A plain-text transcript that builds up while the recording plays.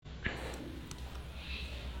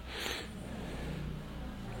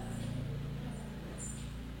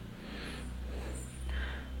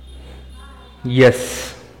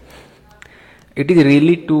Yes, it is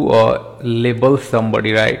really to label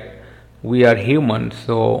somebody, right? We are human,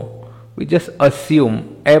 so we just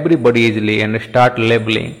assume everybody easily and start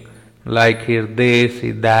labeling like he's this,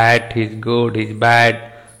 he's that, he's good, he's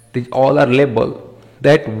bad. These all are label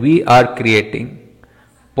that we are creating.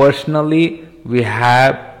 Personally, we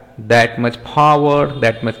have that much power,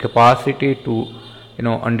 that much capacity to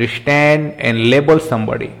understand and label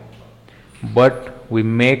somebody, but we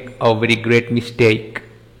make a very great mistake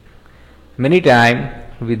many times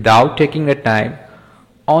without taking the time,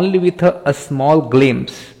 only with a small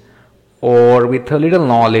glimpse or with a little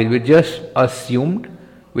knowledge. We just assumed,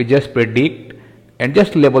 we just predict, and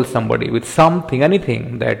just label somebody with something,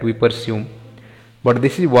 anything that we pursue. But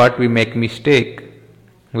this is what we make mistake.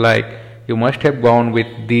 Like, you must have gone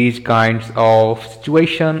with these kinds of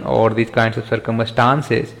situation or these kinds of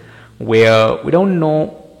circumstances where we don't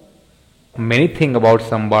know many things about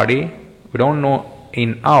somebody, we don't know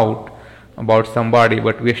in out about somebody,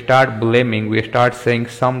 but we start blaming, we start saying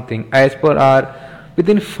something as per our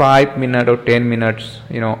within 5 minutes or 10 minutes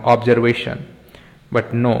observation.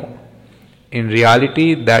 But no, in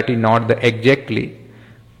reality that is not the exactly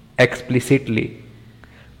explicitly.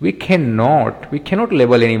 We cannot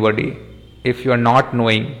label anybody if you are not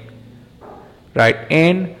knowing, right?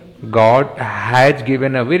 And God has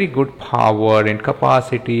given a very good power and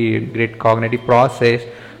capacity, great cognitive process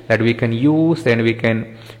that we can use, and we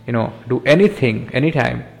can do anything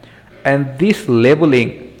anytime. And this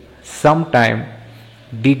labeling sometime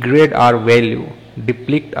degrade our value,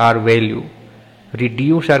 deplete our value,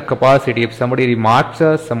 reduce our capacity. If somebody remarks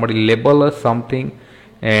us, somebody label us something,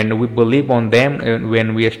 and we believe on them, and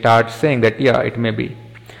when we start saying that yeah, it may be.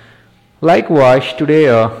 Likewise, today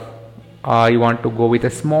I want to go with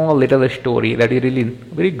a small little story that is really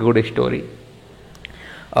very good story.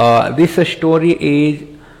 This story is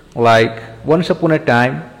like once upon a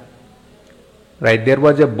time, right? There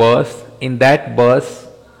was a bus. In that bus,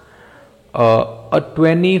 a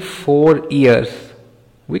 24 years.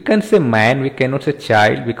 We can say man. We cannot say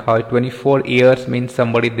child because 24 years means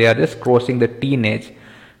somebody they are just crossing the teenage,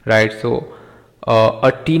 right? So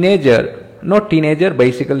a teenager, not teenager.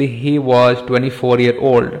 Basically, he was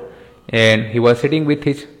 24-year-old and he was sitting with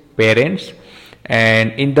his parents.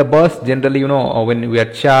 And in the bus, generally, when we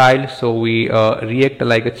are child, so we react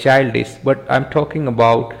like a childish. But I'm talking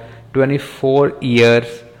about 24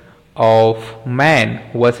 years of man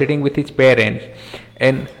who was sitting with his parents,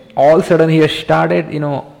 and all of a sudden he started,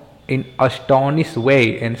 in astonished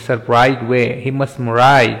way and surprised way, he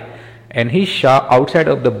mesmerized, and he saw outside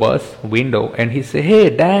of the bus window, and he said, Hey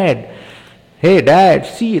dad,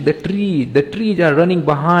 see the trees are running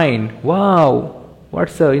behind. Wow,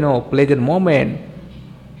 what's a pleasant moment.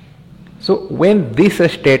 So when this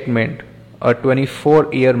statement a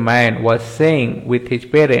 24-year man was saying with his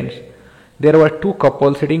parents, there were two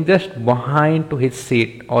couples sitting just behind to his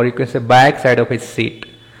seat, or you can say back side of his seat.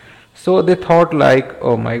 So they thought like,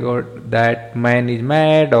 oh my god, that man is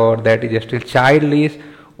mad, or that is still childish,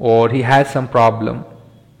 or he has some problem.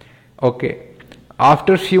 Okay,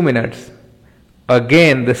 after few minutes,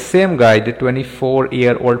 again the same guy, the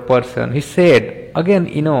 24-year-old person, he said again,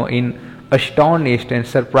 in astonished and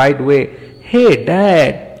surprised way, hey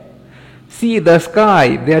dad, see the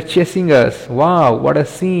sky, they are chasing us. Wow, what a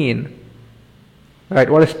scene. Right,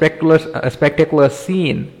 what a spectacular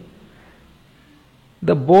scene.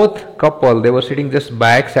 The both couple, they were sitting just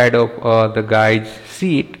back side of the guy's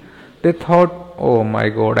seat. They thought, oh my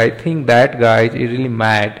god, I think that guy is really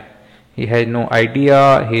mad. He has no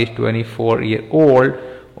idea he is 24-year-old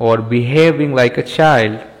or behaving like a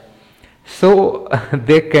child. So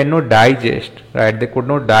they cannot digest, right? They could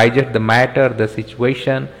not digest the matter, the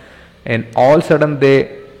situation, and all of a sudden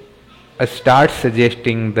they start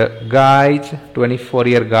suggesting the guy's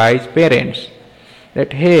 24-year guy's parents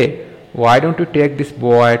that, hey, why don't you take this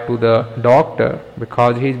boy to the doctor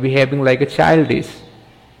because he is behaving like a childish.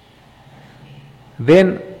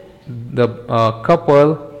 Then the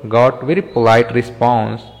couple got very polite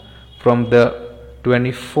response from the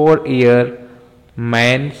 24-year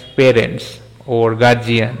man's parents or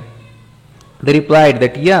guardian. They replied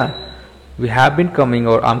that yeah, we have been coming,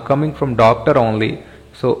 or I'm coming from doctor only.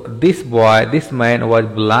 So this boy, this man was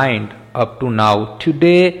blind up to now.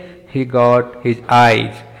 Today he got his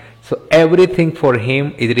eyes. So everything for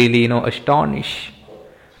him is really astonished.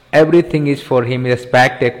 Everything is for him is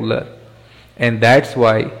spectacular. And that's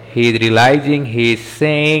why he is realizing, he is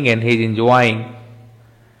saying, and he is enjoying.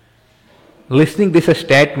 Listening this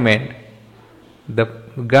statement, the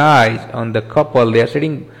guys on the couple, they are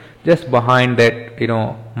sitting just behind that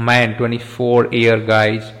man, 24-year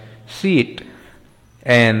guy's seat,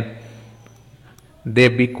 and they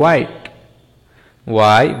be quiet.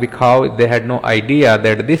 Why? Because they had no idea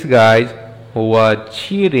that this guy who was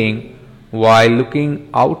cheering while looking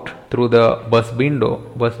out through the bus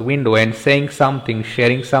window and saying something,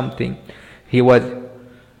 sharing something, he was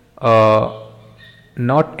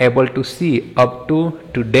not able to see up to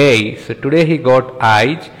today. So today he got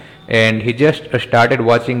eyes and he just started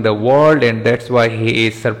watching the world, and that's why he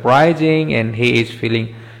is surprising and he is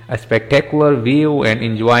feeling a spectacular view and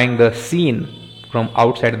enjoying the scene from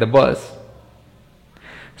outside the bus.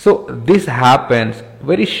 So this happens.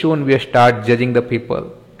 Very soon we start judging the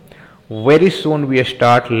people. Very soon we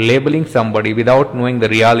start labeling somebody without knowing the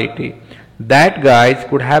reality. That guy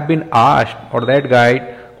could have been asked, or that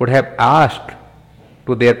guy could have asked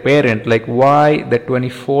to their parent, like, why the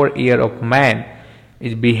 24-year-old man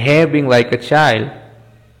is behaving like a child,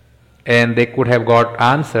 and they could have got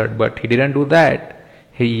answered, but he didn't do that.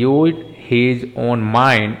 He used his own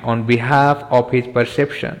mind on behalf of his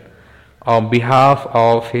perception, on behalf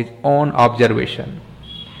of his own observation.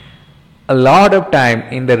 A lot of time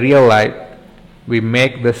in the real life we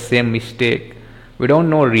make the same mistake. We don't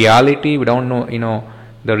know reality, we don't know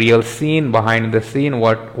the real scene, behind the scene,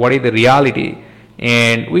 what is the reality,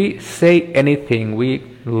 and we say anything, we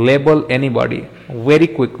label anybody very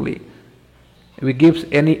quickly. We give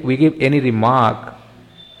any remark.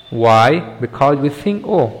 Why? Because we think,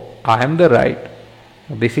 oh, I am the right,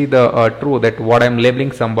 this is the truth, that what I am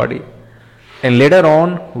labeling somebody. And later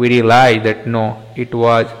on we realize that no, it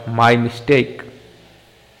was my mistake.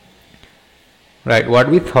 Right? What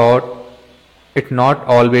we thought, it's not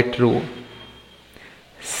always true.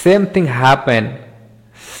 Same thing happen,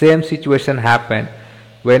 same situation happen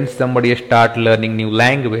when somebody start learning new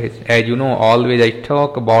language. As you know, always I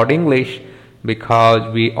talk about English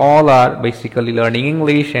because we all are basically learning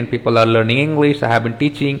English and people are learning English. I have been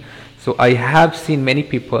teaching, so I have seen many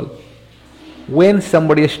people, when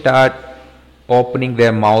somebody start opening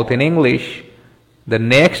their mouth in English, the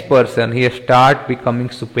next person, he start becoming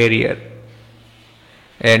superior,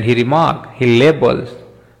 and he labels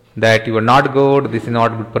that you are not good, this is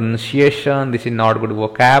not good pronunciation, this is not good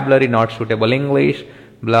vocabulary, not suitable English,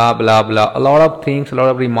 blah blah blah. A lot of things, a lot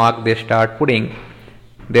of remarks they start putting,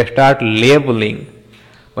 they start labeling.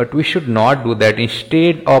 But we should not do that.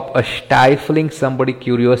 Instead of stifling somebody's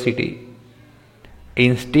curiosity,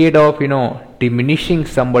 instead of diminishing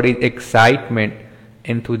somebody's excitement,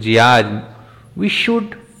 enthusiasm, we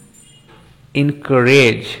should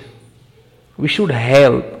encourage, we should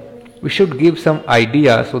help, we should give some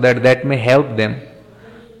idea so that may help them.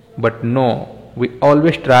 But no, we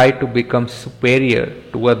always try to become superior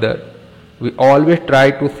to others. We always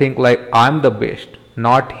try to think like I'm the best,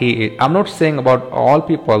 not he is. I'm not saying about all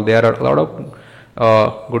people. There are a lot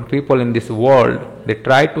of good people in this world. They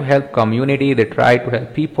try to help community, they try to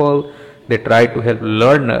help people, they try to help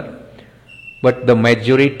learner. But the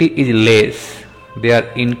majority is less. They are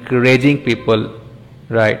encouraging people,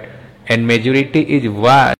 right? And majority is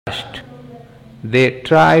vast. They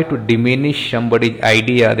try to diminish somebody's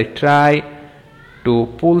idea. They try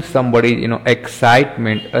to pull somebody's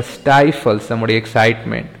excitement, stifle somebody's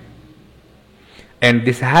excitement. And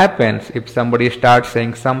this happens if somebody starts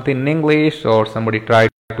saying something in English, or somebody tries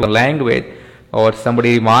to learn language, or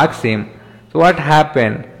somebody remarks him. So what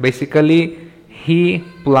happened? Basically, he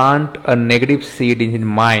plant a negative seed in his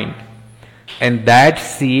mind, and that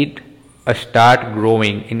seed start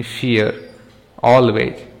growing in fear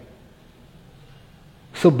always.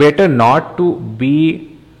 So better not to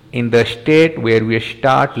be in the state where we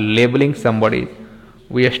start labeling somebody,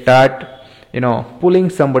 we start pulling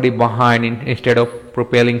somebody behind instead of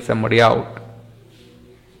propelling somebody out.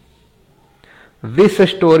 This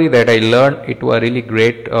story that I learned, it was really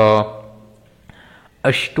great,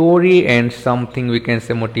 a story and something we can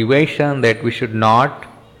say motivation, that we should not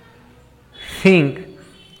think,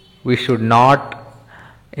 we should not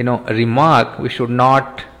remark, we should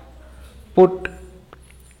not put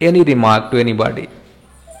any remark to anybody,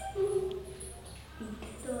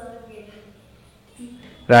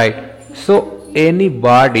 right? So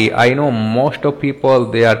anybody, I know most of people,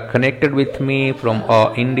 they are connected with me from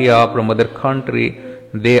India, from other country.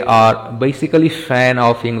 They are basically fan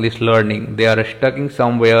of English learning. They are stuck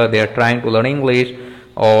somewhere, they are trying to learn English,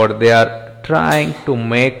 or they are trying to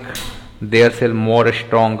make themselves more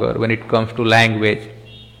stronger when it comes to language,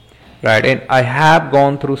 right? And I have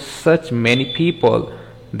gone through such many people.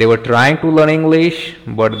 They were trying to learn English,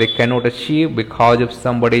 but they cannot achieve because of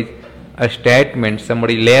somebody's statement,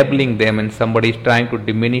 somebody labeling them, and somebody is trying to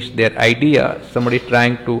diminish their idea. Somebody is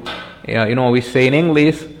trying to, we say in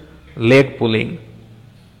English, leg pulling.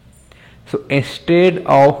 So instead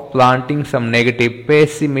of planting some negative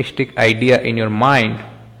pessimistic idea in your mind,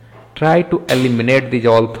 try to eliminate this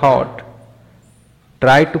all thought.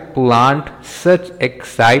 Try to plant such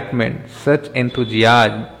excitement, such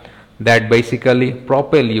enthusiasm that basically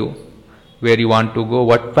propel you where you want to go,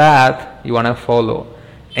 what path you want to follow,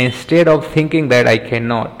 instead of thinking that I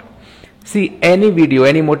cannot. See, any video,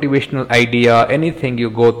 any motivational idea, anything you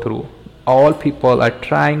go through, all people are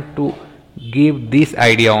trying to give this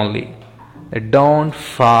idea only. Don't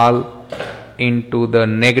fall into the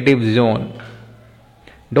negative zone.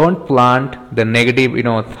 Don't plant the negative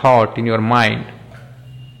thought in your mind.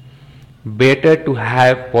 Better to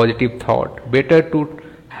have positive thought, better to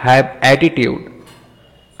have attitude,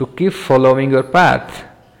 to keep following your path,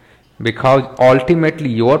 because ultimately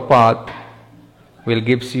your path will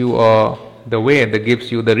gives you the way, that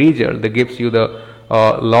gives you the result, that gives you the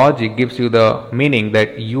logic, gives you the meaning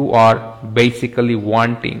that you are basically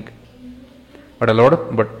wanting. But a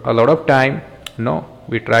lot of time, no,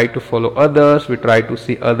 we try to follow others, we try to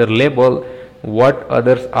see other label, what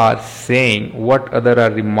others are saying, what others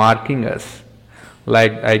are remarking us.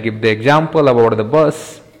 Like I give the example about the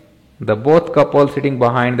bus, the both couples sitting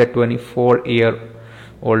behind the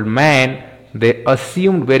 24-year-old man, they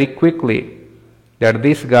assumed very quickly that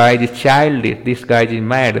this guy is childish, this guy is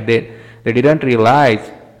mad. They didn't realize,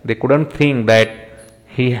 they couldn't think that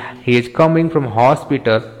he is coming from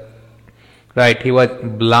hospital, right? He was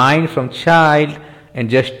blind from child, and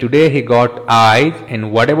just today he got eyes,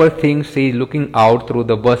 and whatever things he is looking out through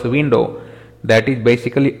the bus window, that is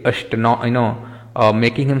basically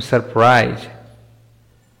making him surprised,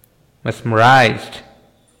 mesmerized.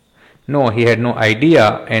 No, he had no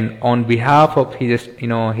idea, and on behalf of his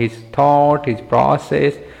his thought, his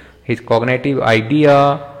process, his cognitive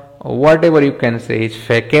idea, whatever you can say, his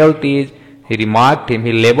faculties, he remarked him,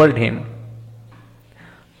 he labeled him.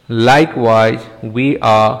 Likewise, we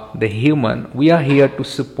are the human. We are here to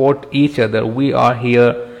support each other. We are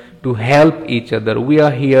here to help each other. We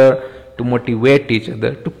are here to motivate each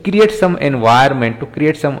other, to create some environment, to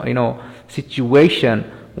create some situation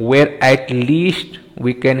where at least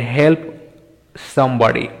we can help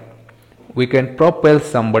somebody, we can propel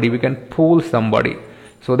somebody, we can pull somebody,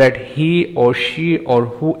 so that he or she or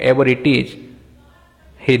whoever it is,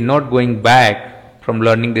 he is not going back from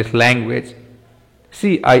learning this language.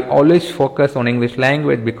 See, I always focus on English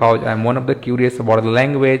language because I am one of the curious about the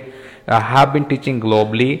language. I have been teaching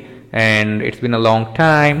globally, and it's been a long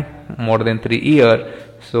time, more than 3 years.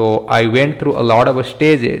 So I went through a lot of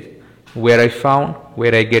stages where I found,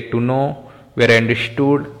 where I get to know, where I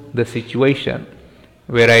understood the situation,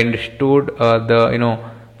 where I understood the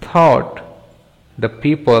thought, the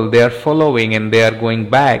people they are following, and they are going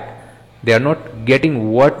back. They are not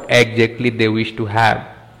getting what exactly they wish to have.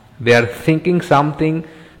 They are thinking something,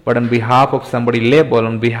 but on behalf of somebody label,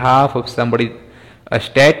 on behalf of somebody a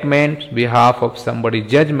statement, behalf of somebody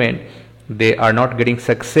judgment, they are not getting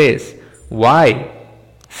success. Why?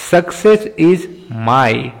 Success is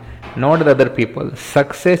my, not the other people.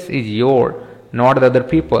 Success is your, not the other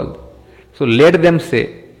people. So let them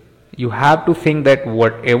say. You have to think that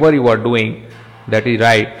whatever you are doing, that is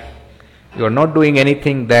right. You are not doing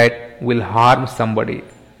anything that will harm somebody,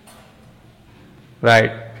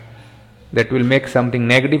 right? That will make something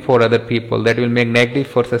negative for other people, that will make negative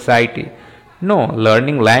for society. No,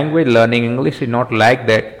 learning language, learning English is not like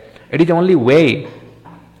that. It is only way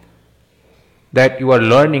that you are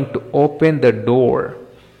learning to open the door.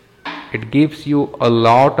 It gives you a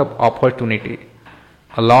lot of opportunity.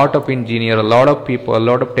 A lot of engineer, a lot of people, a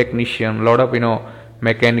lot of technician, a lot of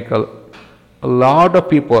mechanical, a lot of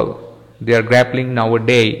people, they are grappling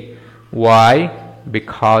nowadays. Why?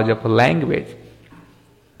 Because of language.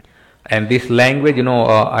 And this language,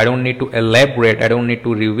 I don't need to elaborate, I don't need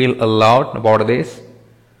to reveal a lot about this,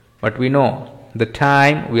 but we know the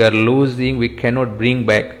time we are losing, we cannot bring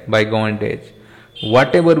back bygone days.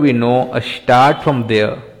 Whatever we know, start from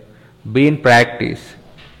there, be in practice.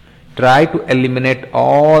 Try to eliminate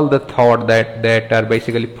all the thought that are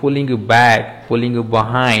basically pulling you back, pulling you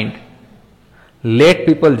behind. Let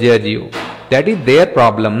people judge you. That is their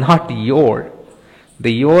problem, not yours.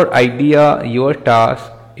 Your idea, your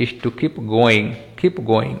task is to keep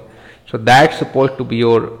going. So that's supposed to be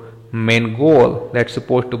your main goal. That's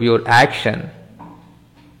supposed to be your action.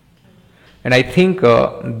 And I think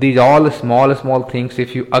these all small things,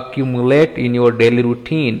 if you accumulate in your daily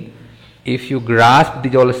routine, if you grasp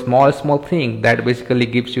these all small things, that basically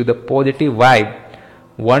gives you the positive vibe.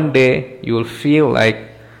 One day you will feel like,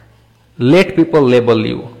 let people label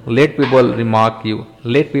you, let people remark you,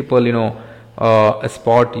 let people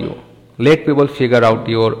spot you, let people figure out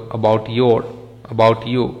about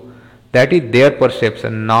you. That is their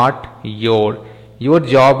perception, not your. Your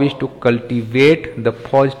job is to cultivate the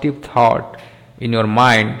positive thought in your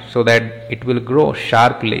mind so that it will grow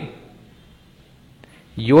sharply.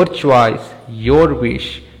 Your choice, your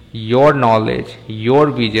wish, your knowledge,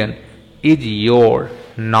 your vision is your,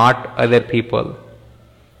 not other people.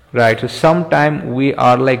 Right? So sometimes we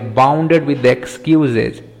are like bounded with the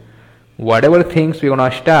excuses. Whatever things we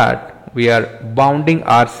wanna start, we are bounding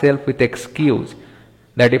ourselves with excuse.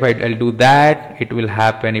 That if I'll do that, it will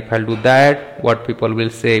happen. If I'll do that, what people will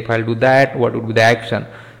say. If I'll do that, what would be the action?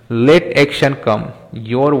 Let action come.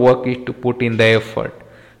 Your work is to put in the effort,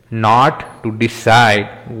 not to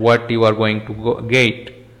decide what you are going to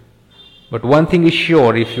get. But one thing is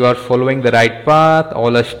sure, if you are following the right path,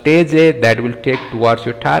 all the stages that will take towards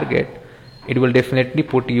your target, it will definitely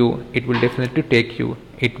put you, it will definitely take you,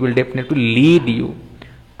 it will definitely lead you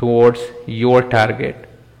towards your target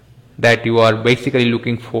that you are basically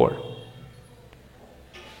looking for.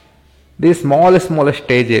 These small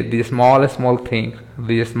stages, these small things,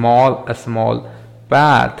 these small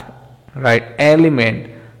path, right, element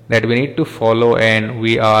that we need to follow, and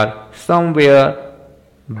we are somewhere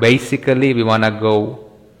basically we wanna go.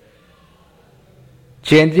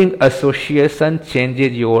 Changing association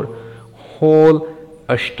changes your whole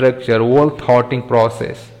structure, whole thoughting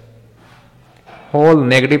process. Whole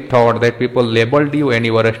negative thought that people labeled you and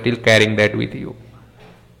you are still carrying that with you.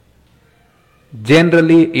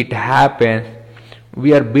 Generally it happens,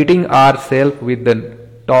 we are beating ourselves with the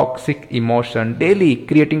toxic emotion, daily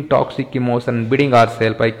creating toxic emotion, beating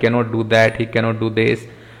ourselves, I cannot do that, he cannot do this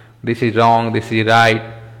is wrong, this is right.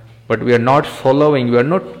 But we are not following, we are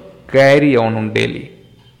not carry on daily.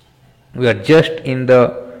 We are just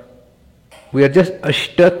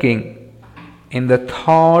stuck in the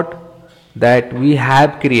thought that we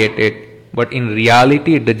have created, but in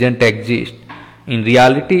reality it doesn't exist. In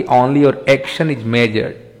reality only your action is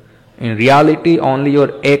measured. In reality only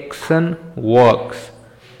your action works,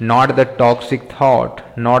 not the toxic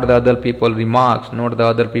thought, not the other people's remarks, not the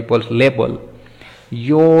other people's label.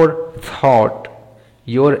 Your thought,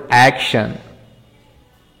 your action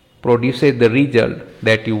produces the result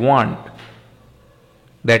that you want.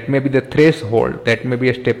 That may be the threshold, that may be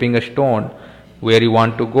a stepping stone where you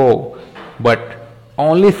want to go, but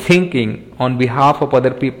only thinking on behalf of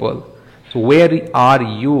other people. So where are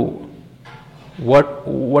you?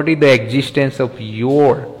 What is the existence of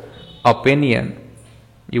your opinion?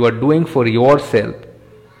 You are doing for yourself,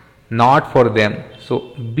 not for them.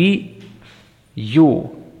 So be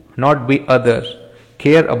you, not be others.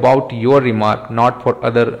 Care about your remark, not for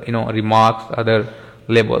other remarks, other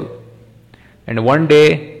label. And one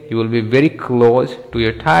day you will be very close to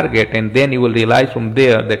your target, and then you will realize from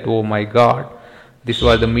there that, oh my God, this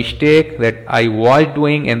was the mistake that I was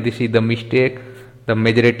doing, and this is the mistake the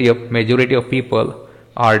majority of people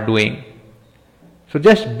are doing. So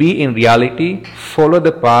just be in reality, follow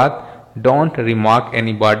the path, don't remark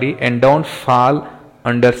anybody, and don't fall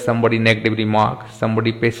under somebody negative remarks,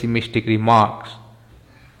 somebody pessimistic remarks.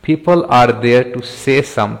 People are there to say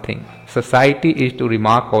something. Society is to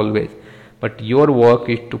remark always, but your work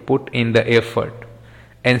is to put in the effort.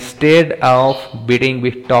 Instead of beating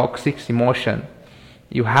with toxic emotion,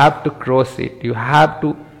 you have to cross it. You have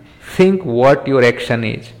to think what your action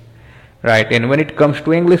is, right? And when it comes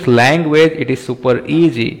to English language, it is super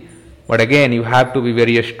easy. But again, you have to be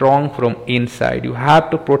very strong from inside. You have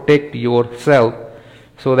to protect yourself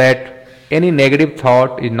so that any negative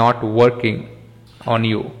thought is not working on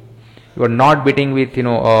you. You are not beating with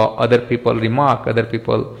other people remark, other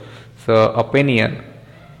people's opinion.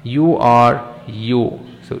 You are you.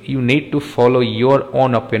 So you need to follow your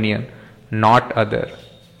own opinion, not other.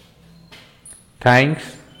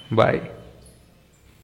 Thanks. Bye.